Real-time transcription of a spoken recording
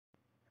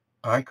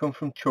I come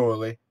from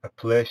Chorley, a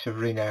place of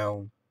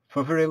renown,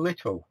 for very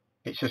little.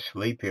 It's a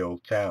sleepy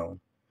old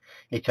town.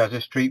 It has a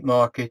street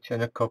market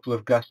and a couple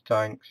of gas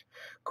tanks,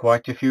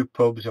 quite a few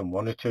pubs and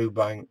one or two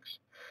banks.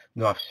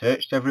 Now I've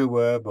searched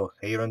everywhere, both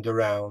here and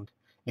around,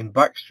 in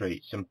back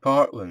streets and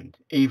parkland,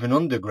 even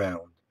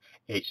underground.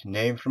 It's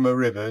named from a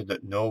river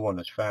that no one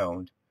has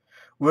found.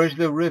 Where's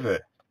the river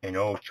in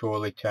old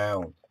Chorley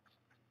town?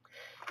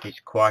 It's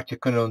quite a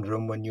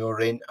conundrum when you're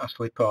in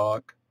Astley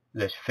Park.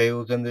 There's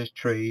fields and there's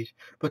trees,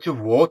 but of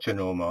water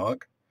no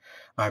mark.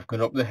 I've gone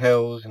up the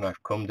hills and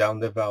I've come down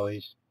the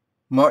valleys,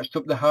 marched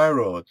up the high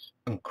roads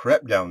and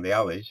crept down the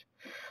alleys.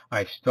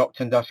 I've stopped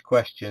and asked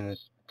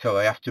questions till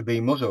I have to be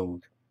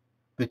muzzled,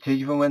 but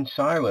even when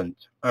silent,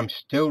 I'm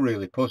still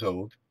really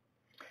puzzled.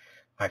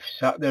 I've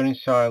sat there in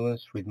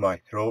silence with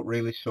my throat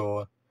really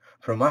sore,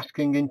 from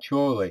asking in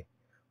Chorley,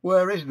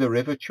 where is the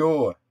River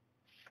Chor?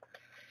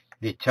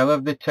 They tell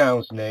of the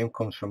town's name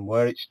comes from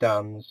where it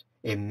stands,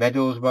 in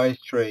meadows by a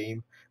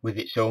stream, with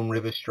its own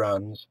river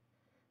strands.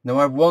 Now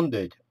I've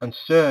wandered and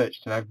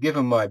searched and I've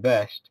given my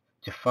best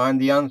to find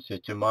the answer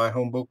to my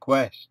humble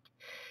quest.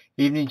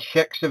 Even in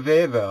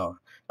Czechoslovakia,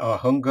 our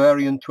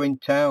Hungarian twin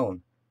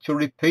town, to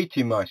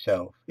repeating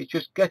myself, it's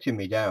just getting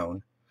me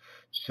down.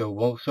 So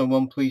will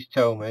someone please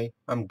tell me,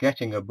 I'm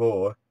getting a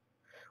bore,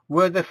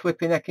 where the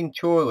flipping hecking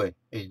Chorley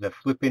is the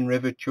flipping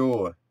River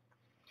Chor?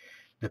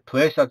 The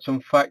place had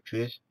some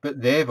factories,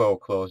 but they've all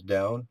closed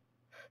down,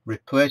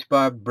 replaced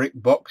by brick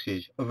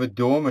boxes of a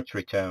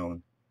dormitory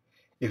town.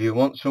 If you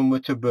want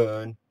somewhere to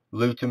burn,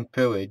 loot and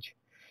pillage,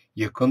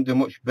 you couldn't do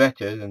much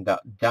better than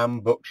that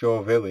damn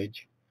Buckshaw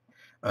village.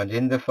 And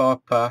in the far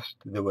past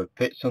there were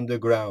pits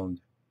underground,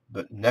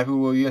 but never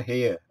will you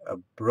hear a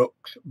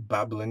brook's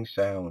babbling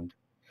sound.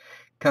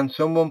 Can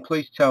someone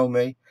please tell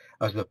me,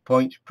 as the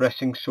point's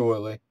pressing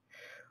sorely,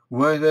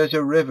 where there's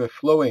a river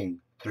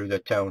flowing through the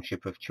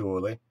township of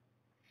Chorley?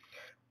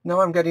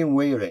 Now I'm getting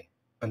weary,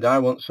 and I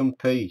want some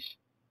peace,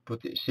 but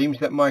it seems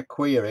that my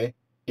query,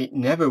 it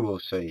never will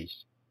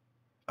cease.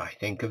 I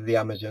think of the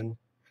Amazon,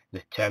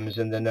 the Thames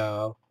and the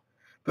Nile,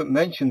 but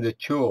mention the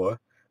Chor,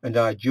 and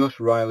I just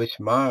wryly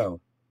smile.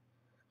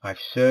 I've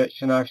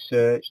searched and I've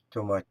searched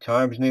till my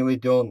time's nearly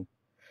done,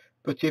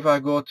 but if I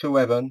go to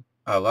heaven,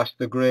 I'll ask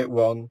the Great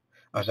One,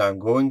 as I'm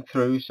going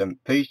through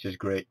St. Peter's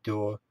great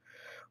door,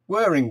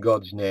 where in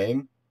God's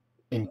name,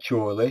 in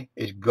Chorley,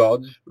 is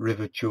God's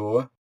River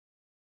Chor?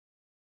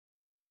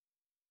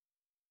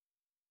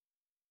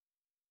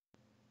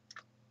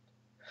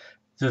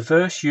 The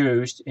verse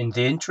used in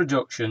the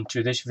introduction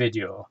to this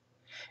video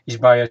is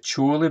by a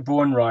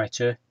Chorley-born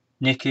writer,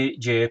 Nicky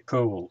J.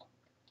 Poole,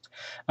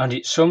 and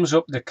it sums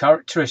up the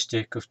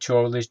characteristic of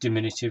Chorley's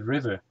diminutive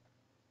river,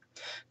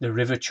 the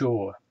River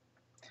Chor.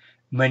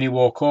 Many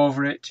walk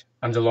over it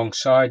and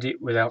alongside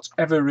it without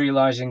ever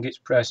realizing its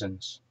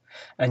presence,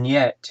 and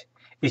yet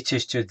it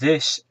is to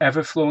this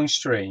ever-flowing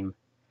stream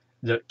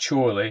that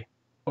Chorley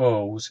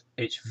owes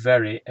its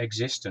very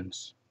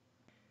existence.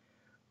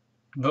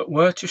 But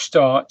where to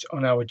start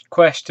on our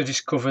quest to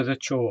discover the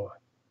Chor?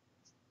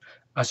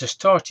 As a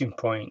starting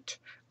point,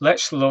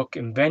 let's look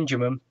in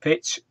Benjamin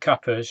Pitts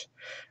Capper's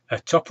A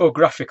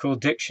Topographical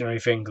Dictionary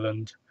of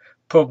England,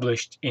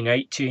 published in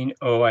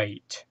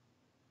 1808.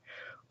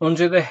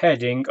 Under the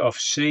heading of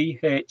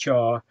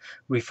CHR,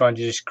 we find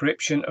a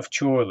description of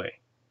Chorley.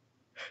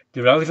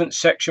 The relevant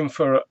section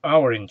for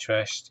our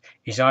interest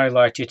is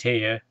highlighted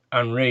here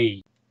and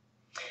reads: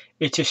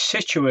 it is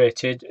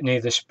situated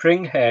near the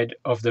spring head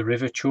of the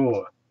River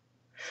Chor,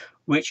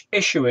 which,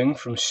 issuing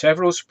from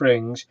several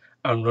springs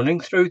and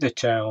running through the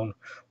town,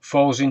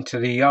 falls into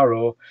the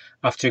Yarrow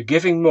after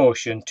giving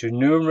motion to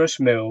numerous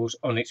mills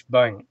on its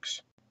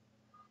banks.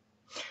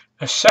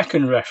 A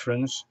second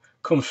reference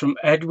comes from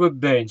Edward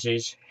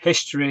Baines's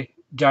History,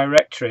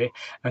 Directory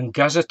and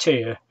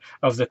Gazetteer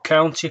of the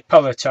County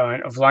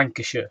Palatine of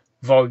Lancashire,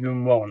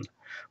 Volume 1,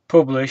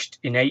 published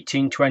in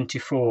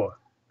 1824.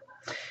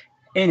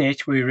 In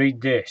it we read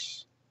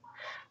this: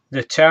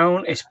 the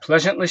town is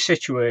pleasantly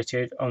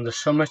situated on the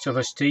summit of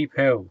a steep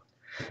hill,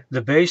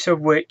 the base of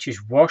which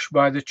is washed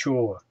by the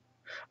Chor,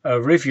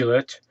 a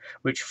rivulet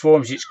which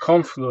forms its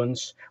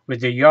confluence with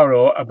the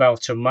Yarrow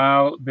about a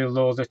mile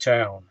below the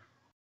town.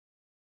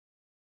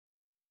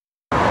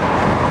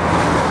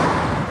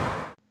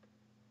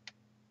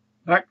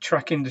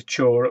 Backtracking the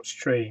Chor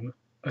upstream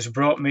has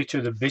brought me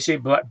to the busy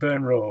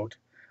Blackburn Road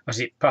as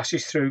it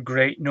passes through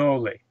Great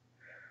Knowley,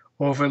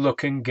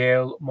 overlooking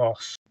Gale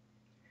Moss.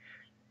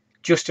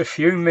 Just a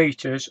few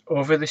metres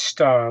over this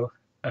stile,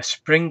 a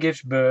spring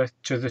gives birth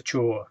to the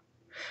Chor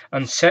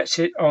and sets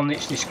it on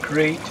its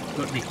discreet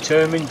but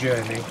determined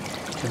journey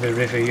to the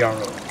River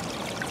Yarrow.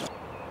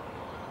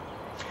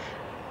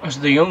 As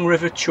the young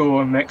River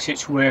Chor makes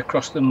its way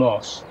across the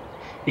moss,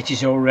 it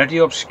is already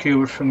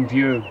obscured from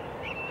view.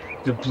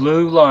 The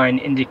blue line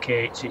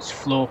indicates its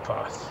flow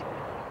path.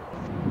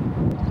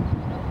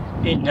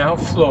 It now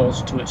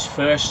flows to its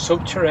first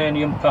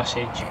subterranean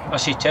passage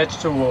as it heads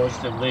towards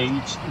the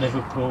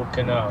Leeds-Liverpool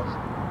Canal.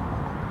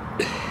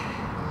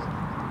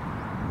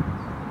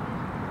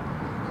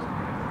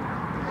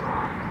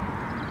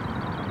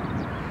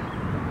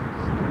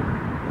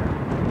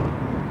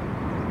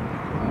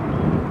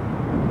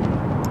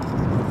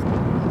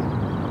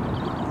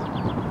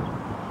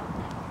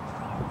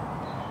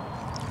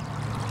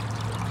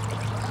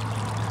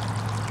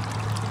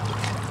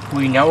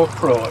 We now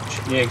approach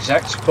the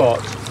exact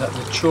spot that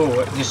the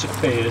Chor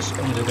disappears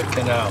under the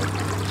canal.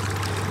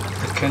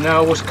 The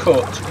canal was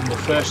cut in the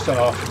first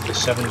half of the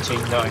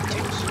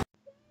 1790s.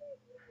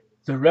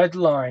 The red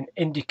line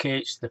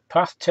indicates the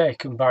path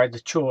taken by the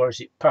Chor as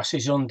it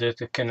passes under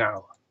the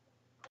canal.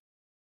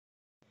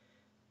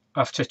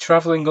 After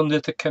travelling under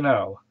the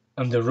canal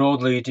and the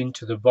road leading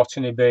to the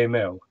Botany Bay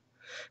Mill,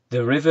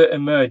 the river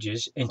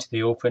emerges into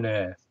the open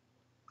air,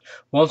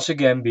 once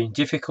again being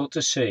difficult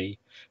to see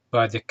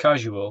by the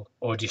casual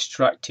or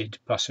distracted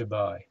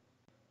passerby.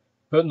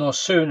 But no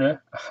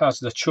sooner has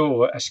the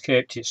Chor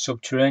escaped its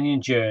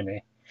subterranean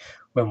journey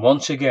when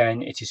once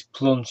again it is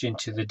plunged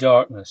into the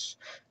darkness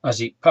as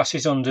it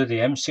passes under the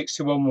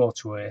M61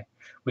 motorway,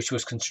 which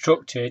was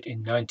constructed in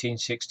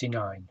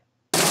 1969.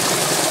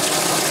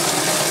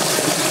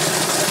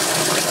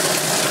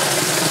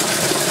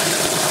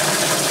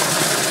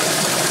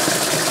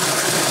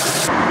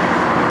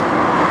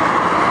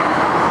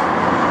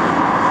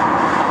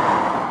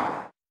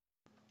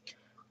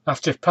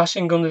 After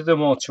passing under the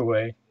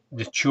motorway,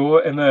 the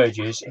Chor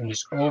emerges in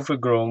its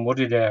overgrown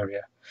wooded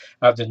area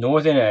at the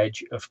northern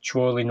edge of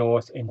Chorley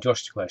North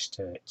Industrial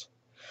Estate,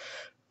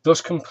 thus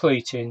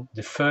completing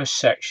the first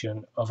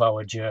section of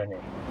our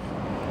journey.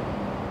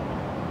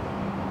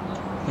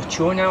 The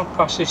Chor now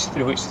passes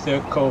through its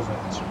third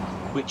covert,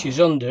 which is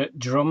under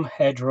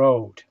Drumhead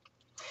Road.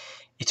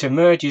 It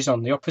emerges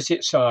on the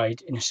opposite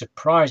side in a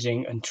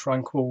surprising and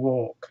tranquil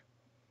walk,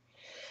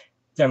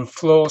 then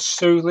flows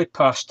smoothly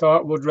past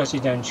Dartwood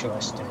Residential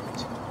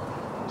Estate.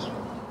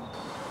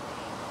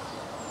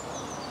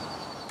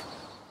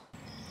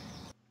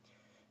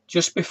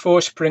 Just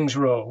before Springs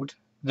Road,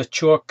 the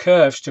Chor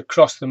curves to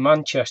cross the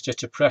Manchester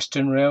to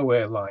Preston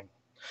railway line,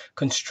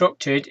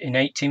 constructed in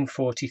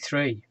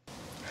 1843.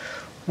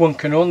 One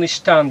can only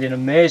stand in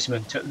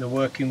amazement at the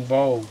work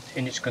involved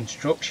in its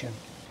construction.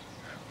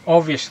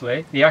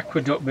 Obviously, the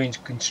aqueduct being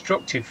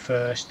constructed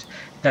first,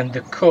 then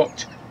the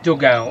cut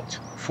dug out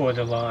for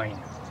the line.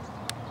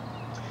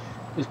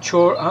 The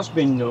Chor has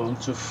been known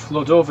to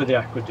flood over the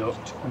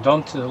aqueduct and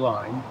onto the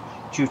line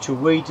due to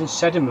weed and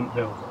sediment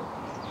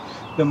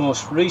buildup, the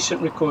most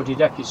recent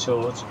recorded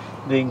episodes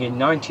being in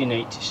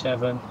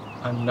 1987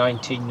 and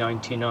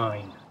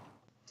 1999.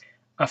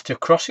 After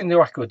crossing the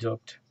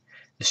aqueduct,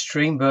 the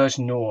stream bears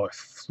north,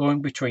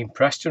 flowing between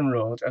Preston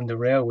Road and the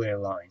railway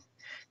line,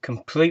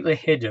 completely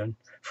hidden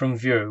from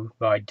view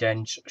by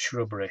dense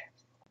shrubbery.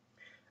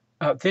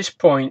 At this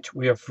point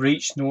we have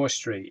reached North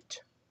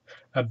Street,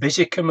 a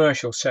busy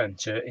commercial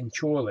centre in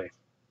Chorley.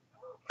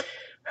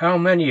 How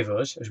many of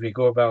us, as we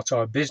go about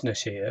our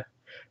business here,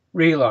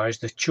 realise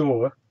the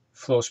Chor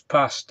flows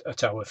past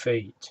at our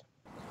feet?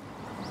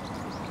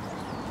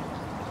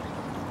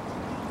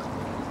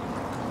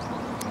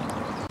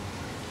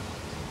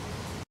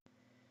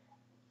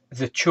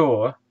 The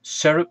Chor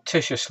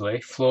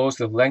surreptitiously flows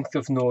the length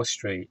of North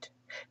Street,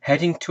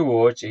 heading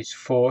towards its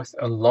fourth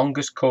and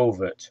longest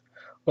covert,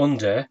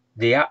 under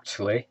the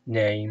aptly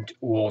named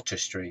Water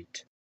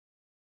Street.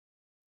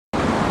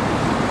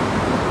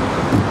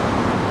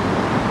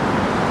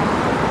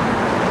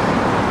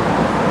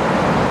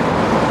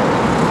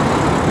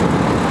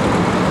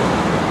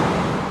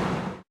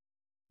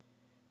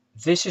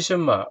 This is a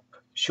map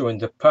showing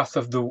the path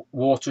of the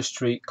Water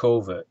Street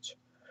covert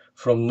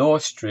from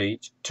North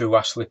Street to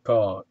Astley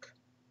Park.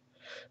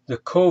 The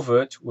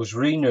covert was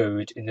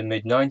renewed in the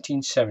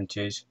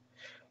mid-1970s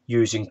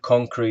using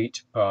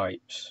concrete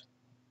pipes.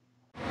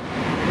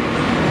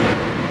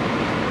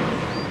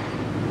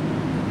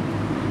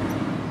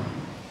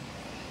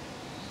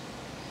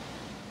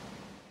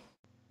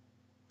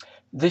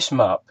 This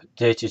map,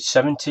 dated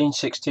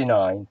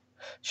 1769,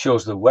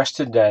 shows the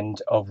western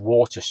end of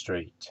Water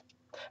Street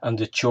and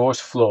the Chor's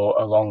flow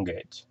along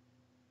it.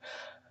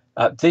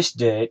 At this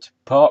date,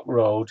 Park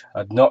Road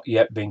had not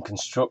yet been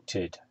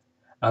constructed,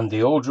 and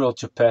the old road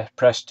to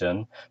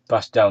Preston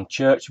passed down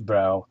Church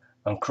Brow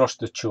and crossed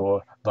the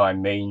Chor by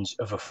means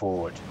of a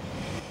ford.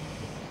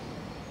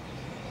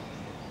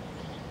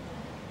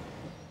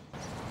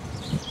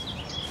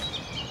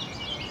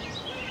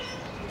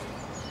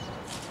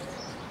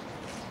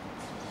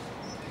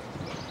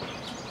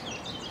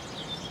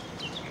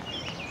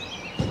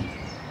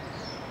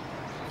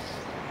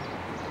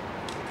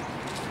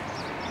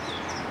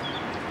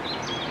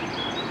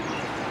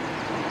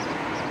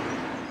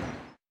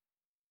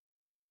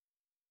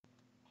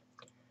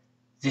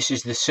 This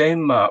is the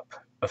same map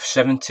of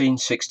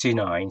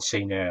 1769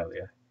 seen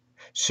earlier,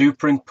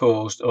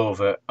 superimposed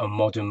over a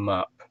modern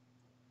map.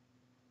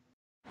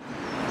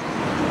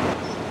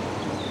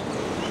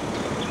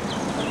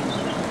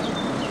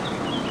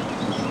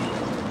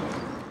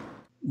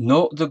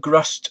 Note the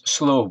grassed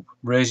slope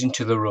raising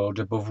to the road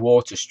above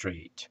Water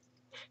Street.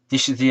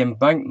 This is the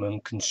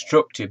embankment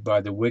constructed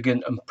by the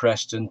Wigan and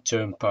Preston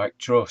Turnpike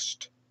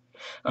Trust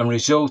and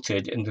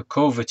resulted in the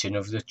coverting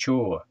of the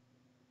Chor.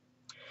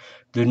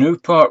 The new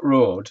Park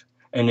Road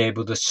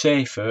enabled a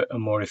safer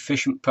and more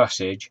efficient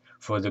passage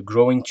for the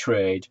growing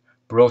trade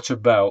brought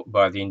about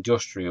by the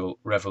Industrial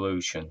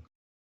Revolution.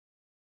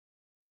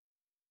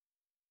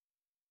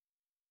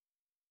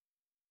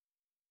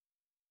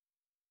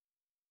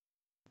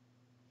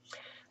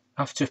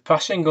 After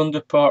passing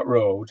under Park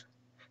Road,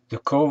 the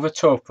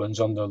covert opens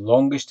on the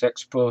longest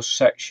exposed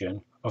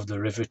section of the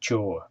River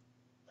Chor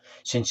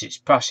since its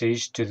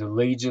passage to the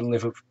Leeds and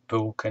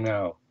Liverpool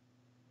Canal.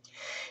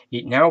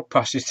 It now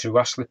passes through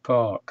Astley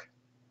Park,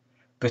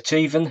 but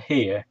even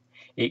here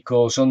it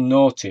goes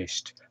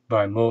unnoticed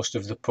by most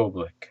of the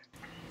public.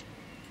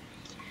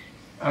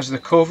 As the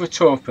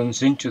covert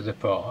opens into the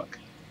park,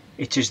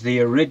 it is the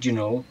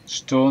original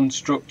stone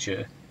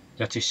structure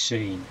that is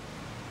seen.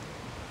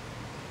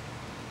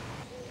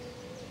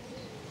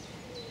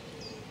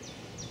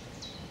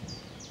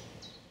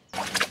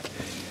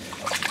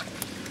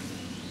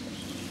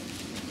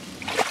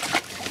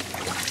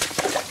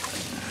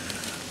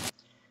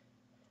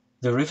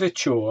 The River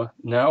Chor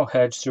now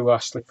heads through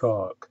Astley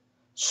Park,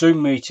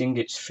 soon meeting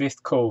its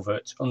fifth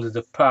covert under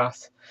the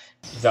path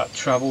that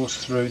travels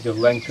through the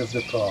length of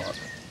the park.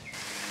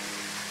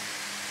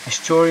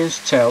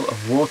 Historians tell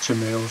of water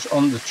mills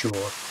on the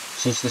Chor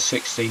since the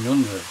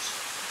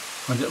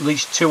 1600s, and at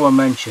least two are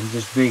mentioned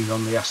as being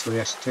on the Astley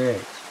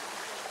estate.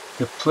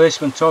 The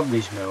placement of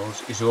these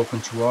mills is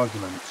open to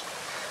argument,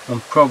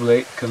 and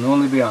probably can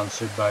only be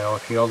answered by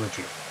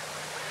archaeology.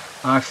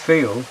 I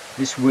feel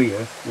this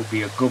weir will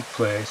be a good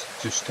place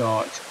to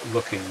start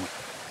looking.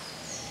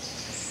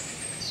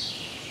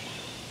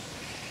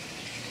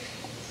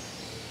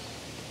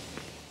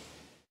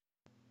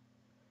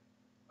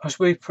 As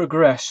we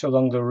progress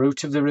along the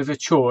route of the River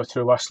Chor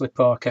through Astley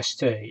Park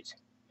Estate,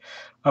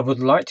 I would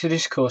like to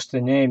discuss the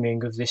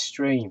naming of this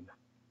stream.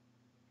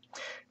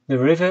 The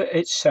river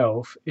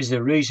itself is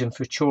the reason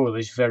for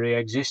Chorley's very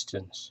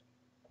existence.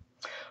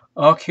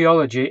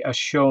 Archaeology has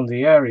shown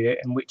the area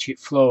in which it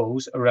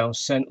flows around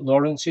St.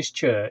 Lawrence's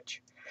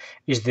Church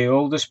is the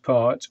oldest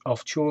part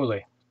of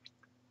Chorley.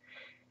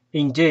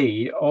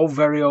 Indeed, all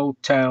very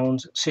old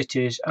towns,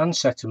 cities and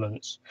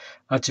settlements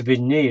had to be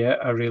near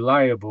a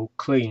reliable,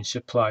 clean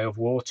supply of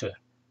water.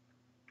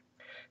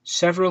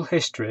 Several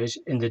histories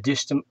in the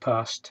distant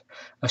past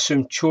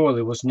assumed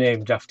Chorley was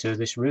named after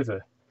this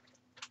river,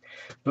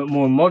 but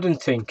more modern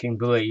thinking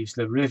believes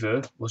the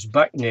river was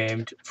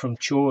back-named from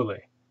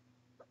Chorley.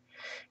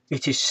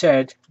 It is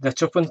said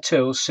that up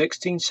until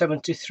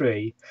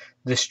 1673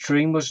 the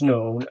stream was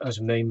known as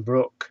Main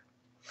Brook,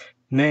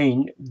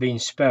 Main being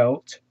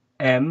spelt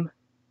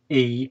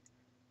M-E-S-N-E-S,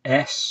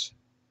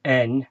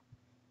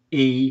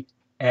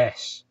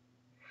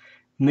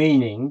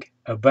 meaning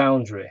a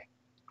boundary.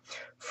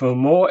 For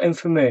more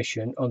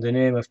information on the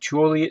name of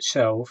Chorley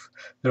itself,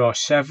 there are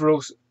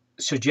several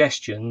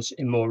suggestions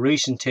in more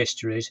recent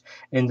histories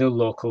in the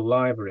local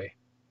library.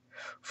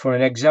 For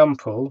an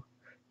example,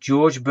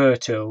 George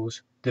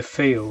Bertill's The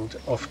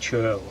Field of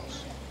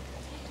Churls.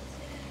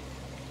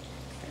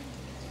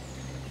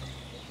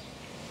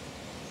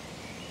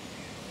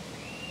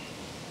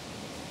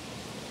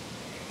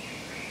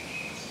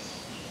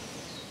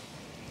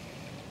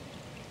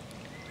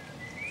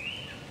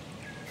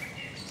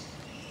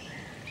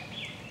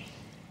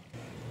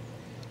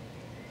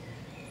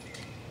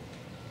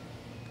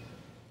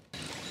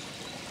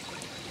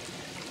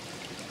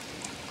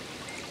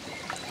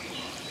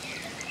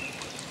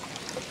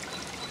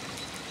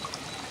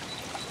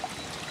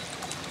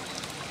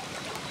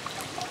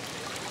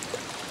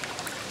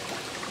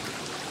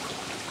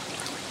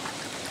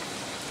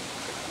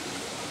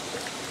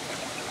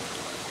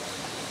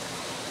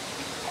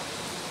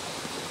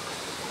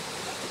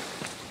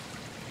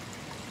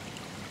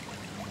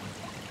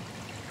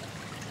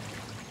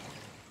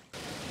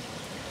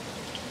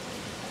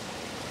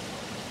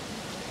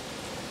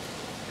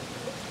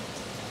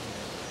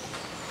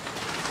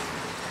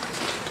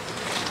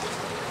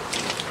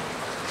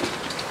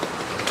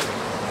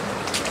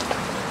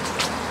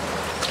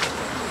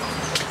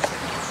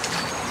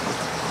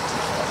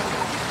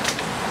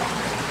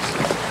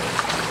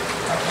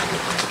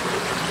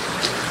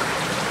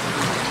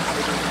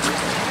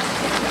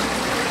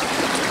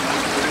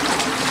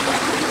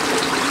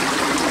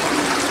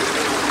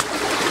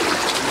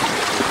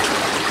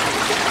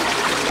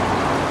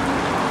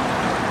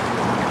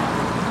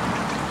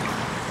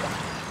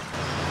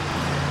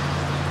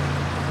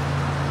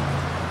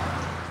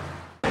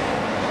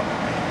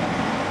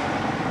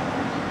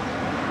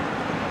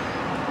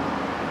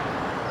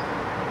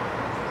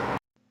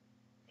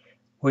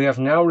 We have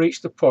now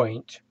reached the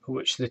point at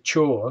which the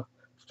Chor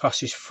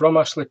passes from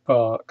Astley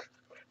Park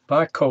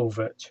by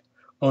culvert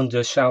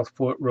under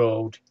Southport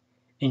Road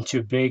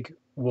into Big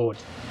Wood.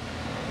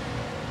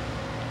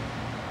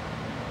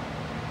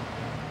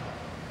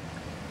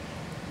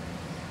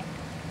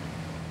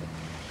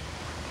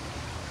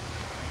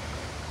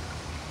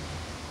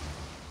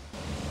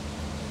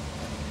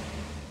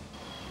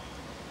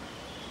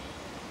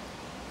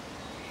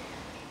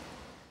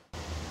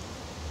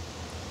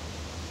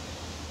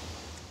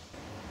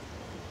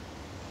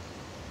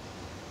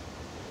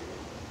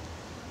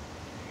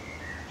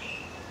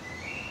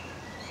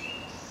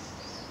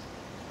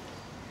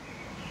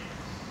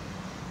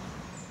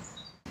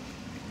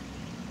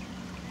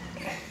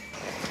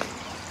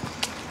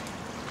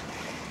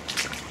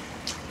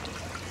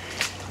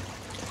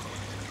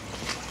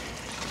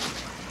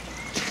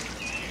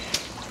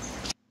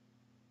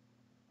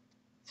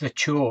 The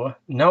Chor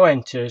now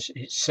enters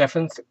its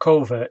 7th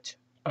covert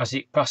as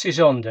it passes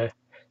under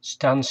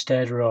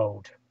Stansted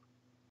Road.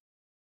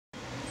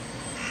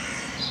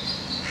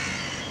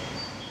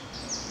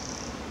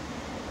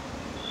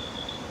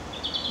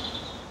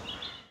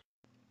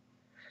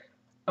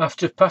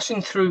 After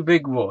passing through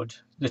Big Wood,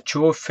 the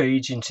Chor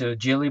feeds into the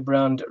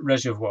Gillibrand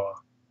Reservoir,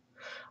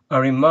 a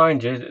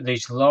reminder that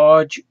these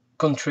large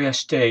country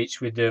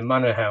estates with their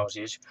manor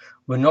houses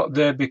were not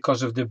there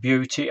because of the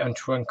beauty and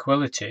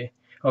tranquility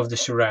of the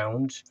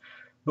surrounds,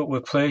 but were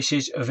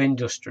places of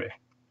industry.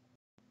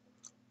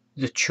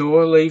 The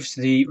Chor leaves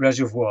the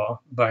reservoir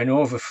by an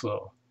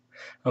overflow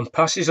and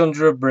passes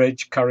under a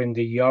bridge carrying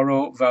the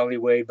Yarrow Valley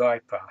Way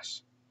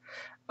bypass.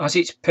 As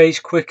its pace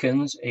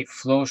quickens, it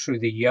flows through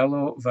the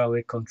Yarrow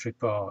Valley Country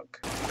Park.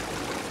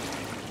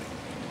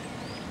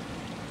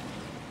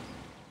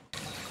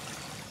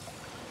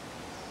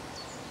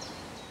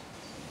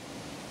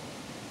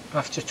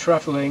 After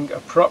travelling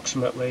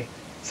approximately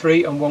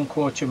 3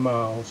 1/4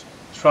 miles,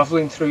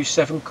 travelling through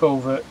 7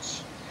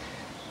 culverts,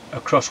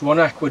 across 1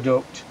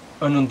 aqueduct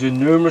and under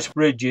numerous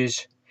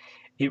bridges,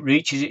 it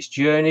reaches its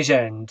journey's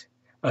end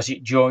as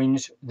it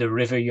joins the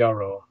River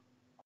Yarrow.